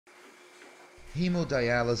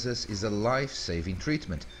Hemodialysis is a life-saving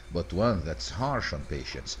treatment, but one that's harsh on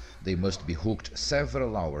patients. They must be hooked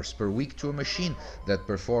several hours per week to a machine that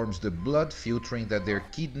performs the blood filtering that their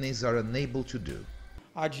kidneys are unable to do.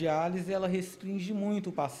 A diálise ela restringe muito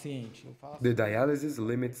o paciente. The dialysis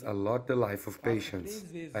limits a lot the life of patients.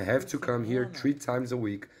 I have to come here 3 times a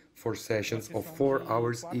week for sessions of 4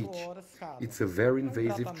 hours each. It's a very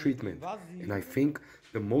invasive treatment, and I think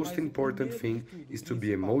the most important thing is to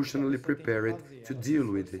be emotionally prepared to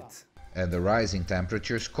deal with it. And the rising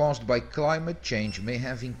temperatures caused by climate change may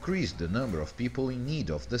have increased the number of people in need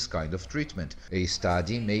of this kind of treatment. A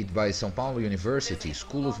study made by São Paulo University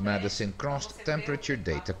School of Medicine crossed temperature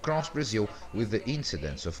data across Brazil with the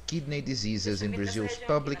incidence of kidney diseases in Brazil's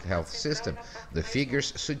public health system. The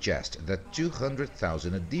figures suggest that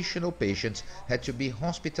 200,000 additional patients had to be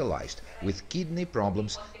hospitalized with kidney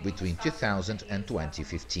problems between 2000 and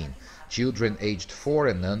 2015. Children aged 4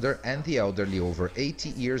 and under and the elderly over 80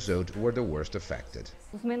 years old were the worst affected.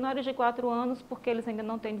 The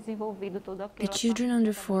children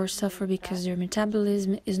under 4 suffer because their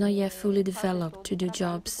metabolism is not yet fully developed to do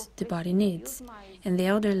jobs the body needs, and the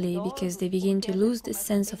elderly because they begin to lose the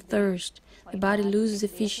sense of thirst. The body loses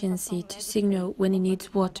efficiency to signal when it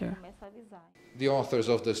needs water. The authors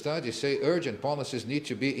of the study say urgent policies need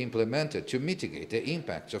to be implemented to mitigate the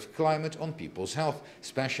impacts of climate on people's health,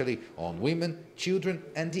 especially on women, children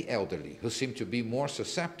and the elderly, who seem to be more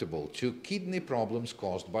susceptible to kidney problems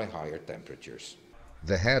caused by higher temperatures.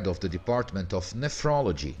 The head of the Department of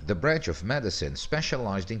Nephrology, the branch of medicine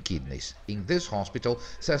specialized in kidneys, in this hospital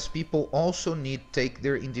says people also need to take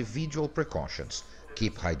their individual precautions,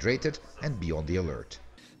 keep hydrated and be on the alert.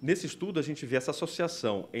 Nesse estudo, a gente vê essa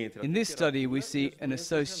associação entre. In this study, we see an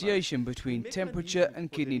association between temperature and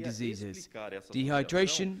kidney diseases.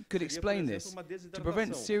 Dehydration could explain this. To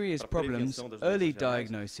prevent serious problems, early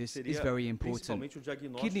diagnosis is very important.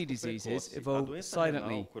 Kidney diseases evolve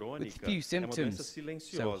silently, with few symptoms,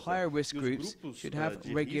 so higher risk groups should have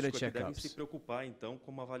regular checkups.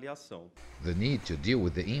 The need to deal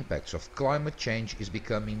with the impacts of climate change is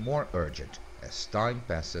becoming more urgent as time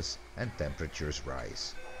passes and temperatures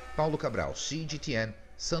rise. Paulo Cabral, CGTN,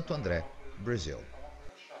 Santo André, Brazil.